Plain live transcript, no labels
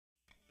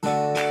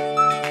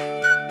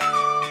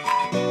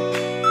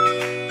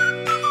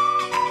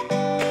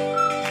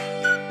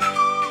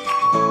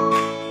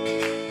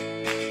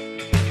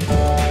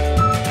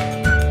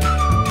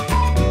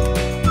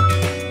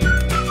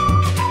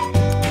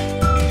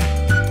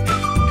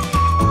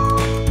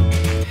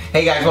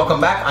Hey guys, welcome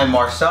back. I'm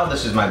Marcel.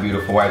 This is my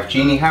beautiful wife,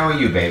 Jeannie. How are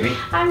you, baby?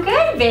 I'm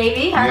good,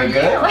 baby. How are you?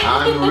 You're good?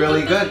 I'm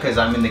really good because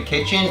I'm in the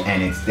kitchen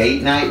and it's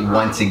date night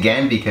once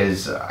again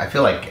because I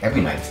feel like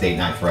every night's date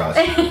night for us.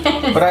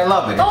 But I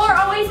love it. Well, we're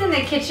always in the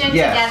kitchen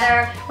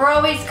together. We're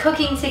always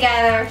cooking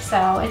together,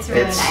 so it's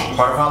really nice. It's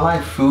part of our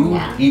life. Food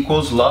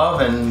equals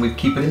love and we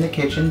keep it in the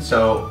kitchen.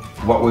 So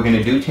what we're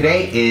gonna do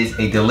today is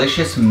a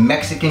delicious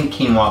Mexican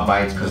quinoa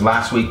bites because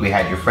last week we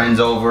had your friends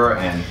over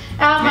and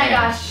oh my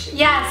gosh,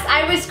 yes,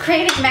 I was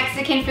craving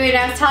Mexican food.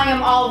 I was telling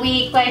them all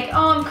week, like,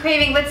 oh, I'm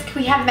craving,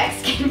 we have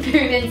Mexican food.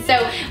 And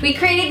so we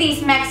created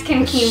these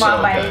Mexican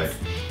quinoa bites.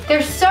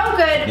 They're so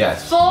good,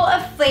 full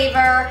of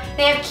flavor.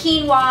 They have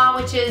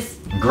quinoa, which is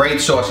great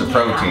source of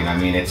protein. I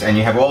mean, and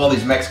you have all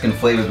these Mexican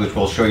flavors, which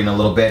we'll show you in a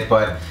little bit,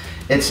 but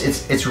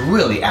it's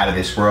really out of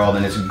this world,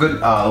 and it's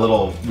good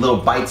little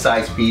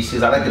bite-sized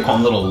pieces. I like to call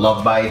them little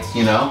love bites,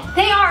 you know?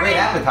 They are. Great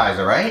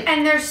appetizer, right?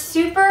 And they're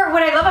super,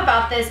 what I love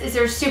about this is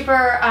they're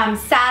super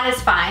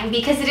satisfying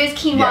because it is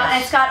quinoa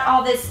and it's got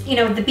all this, you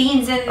know, the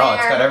beans in there. Oh,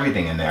 it's got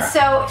everything in there.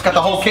 So it's got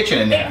the whole kitchen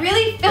in there. It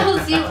really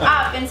fills you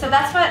up, and so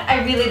that's what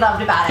I really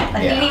loved about it.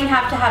 Like you don't even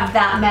have to have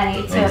that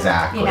many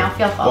to, you know,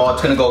 feel full. Well,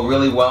 it's gonna go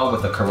really well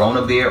with a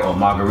Corona beer or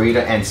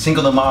margarita, and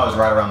Cinco de Mayo is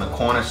right around the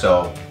corner,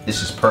 so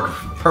this is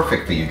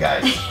perfect for you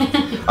guys.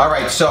 All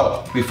right,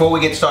 so before we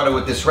get started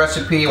with this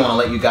recipe, I want to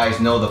let you guys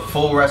know the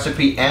full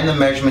recipe and the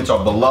measurements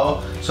are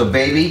below. So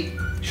baby,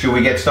 should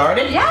we get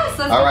started? Yes,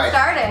 let's get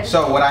started.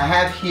 So what I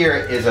have here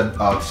is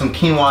some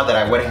quinoa that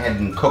I went ahead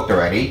and cooked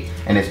already,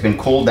 and it's been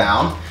cooled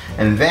down.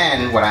 And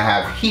then what I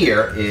have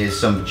here is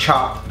some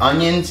chopped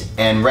onions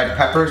and red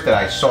peppers that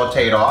I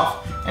sauteed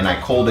off, and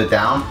I cooled it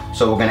down.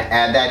 So we're gonna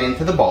add that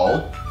into the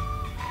bowl.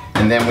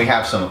 And then we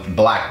have some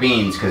black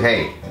beans, because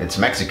hey, it's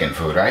Mexican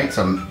food, right?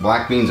 Some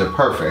black beans are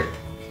perfect.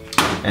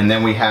 And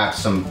then we have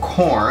some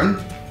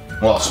corn.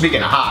 Well,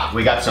 speaking of hot,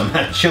 we got some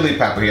chili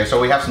pepper here. So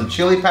we have some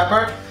chili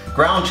pepper,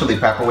 ground chili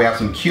pepper, we have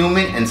some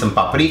cumin and some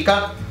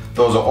paprika.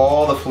 Those are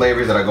all the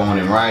flavors that are going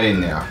in right in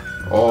there.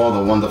 All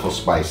the wonderful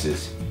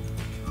spices.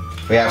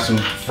 We have some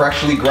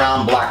freshly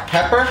ground black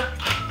pepper.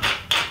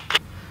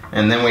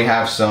 And then we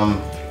have some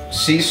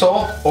sea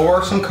salt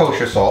or some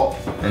kosher salt.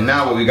 And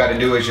now what we got to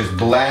do is just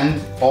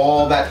blend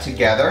all that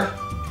together.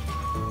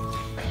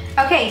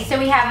 Okay, so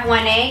we have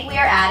 1 egg we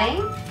are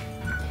adding.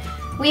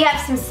 We have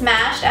some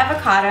smashed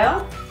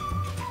avocado.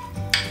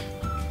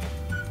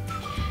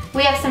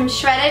 We have some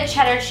shredded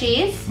cheddar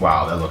cheese.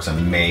 Wow, that looks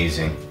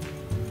amazing.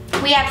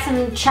 We have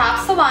some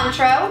chopped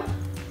cilantro.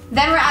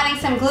 Then we're adding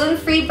some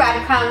gluten-free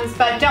breadcrumbs,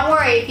 but don't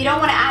worry, if you don't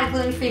want to add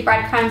gluten-free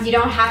breadcrumbs, you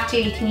don't have to,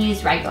 you can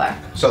use regular.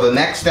 So the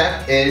next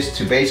step is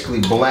to basically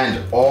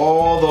blend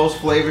all those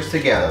flavors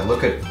together.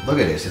 Look at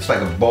this, it's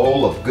like a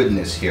bowl of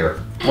goodness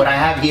here. What I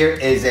have here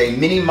is a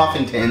mini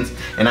muffin tins,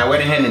 and I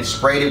went ahead and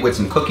sprayed it with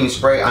some cooking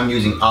spray. I'm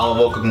using olive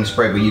oil cooking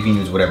spray, but you can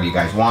use whatever you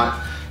guys want.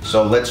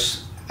 So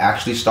let's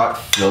actually start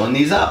filling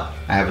these up.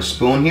 I have a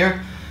spoon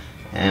here,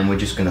 and we're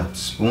just gonna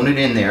spoon it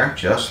in there,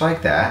 just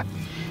like that.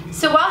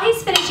 So while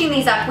he's finishing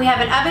these up, we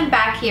have an oven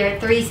back here at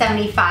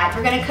 375.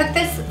 We're gonna cook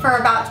this for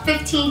about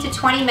 15 to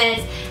 20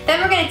 minutes. Then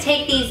we're gonna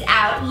take these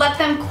out, let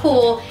them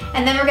cool,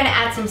 and then we're gonna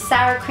add some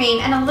sour cream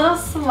and a little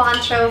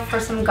cilantro for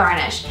some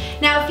garnish.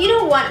 Now, if you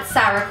don't want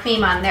sour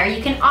cream on there,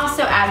 you can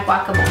also add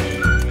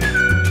guacamole.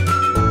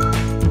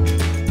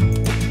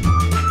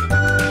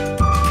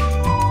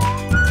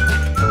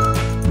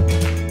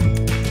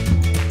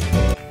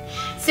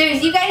 So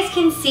as you guys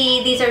can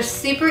see, these are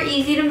super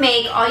easy to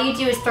make. All you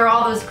do is throw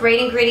all those great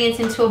ingredients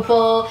into a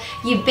bowl,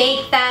 you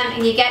bake them,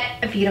 and you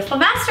get a beautiful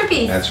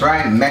masterpiece. That's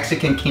right,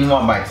 Mexican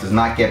quinoa bites does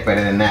not get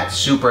better than that.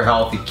 Super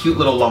healthy, cute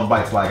little love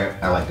bites, like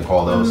I like to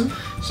call those.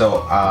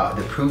 So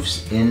the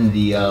proof's in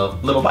the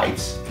little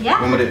bites. Yeah.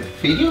 Want me to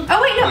feed you?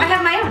 Oh wait, no, I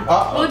have my own.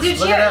 Oh, we'll do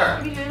cheers. Look at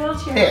her. We can do a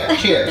little cheers. Yeah,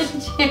 cheers.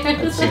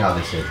 Cheers. Let's see how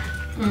this is.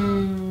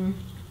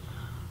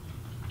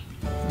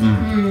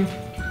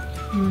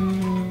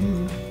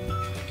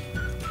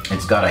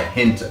 It's got a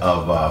hint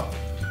of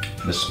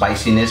the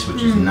spiciness,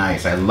 which is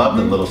nice. I love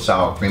the little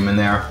sour cream in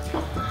there.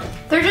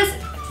 They're just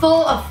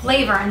full of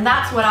flavor, and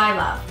that's what I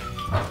love.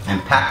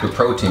 And packed with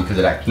protein because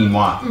of that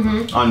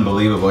quinoa.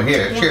 Unbelievable.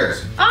 Here,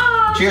 cheers.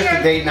 Oh, cheers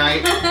to date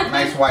night.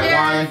 Nice white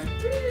wine.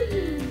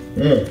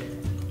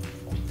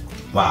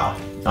 Wow,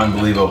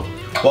 unbelievable.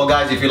 Well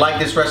guys, if you like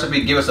this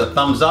recipe, give us a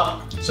thumbs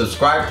up.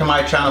 Subscribe to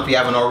my channel if you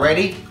haven't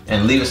already,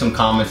 and leave us some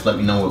comments. Let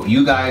me know what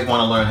you guys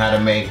want to learn how to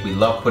make. We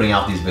love putting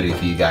out these videos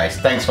for you guys.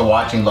 Thanks for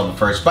watching Love at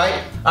First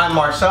Bite. I'm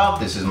Marcel,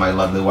 this is my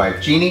lovely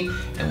wife Jeannie,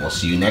 and we'll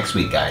see you next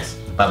week, guys.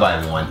 Bye bye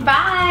everyone.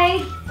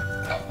 Bye.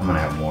 I'm gonna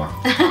have more.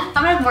 I'm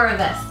gonna have more of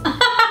this.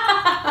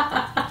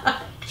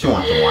 She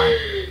wants the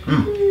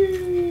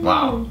wine.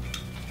 Wow,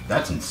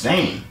 that's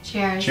insane.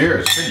 Cheers.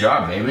 Cheers, good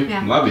job baby.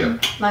 Yeah. Love you.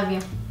 Love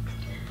you.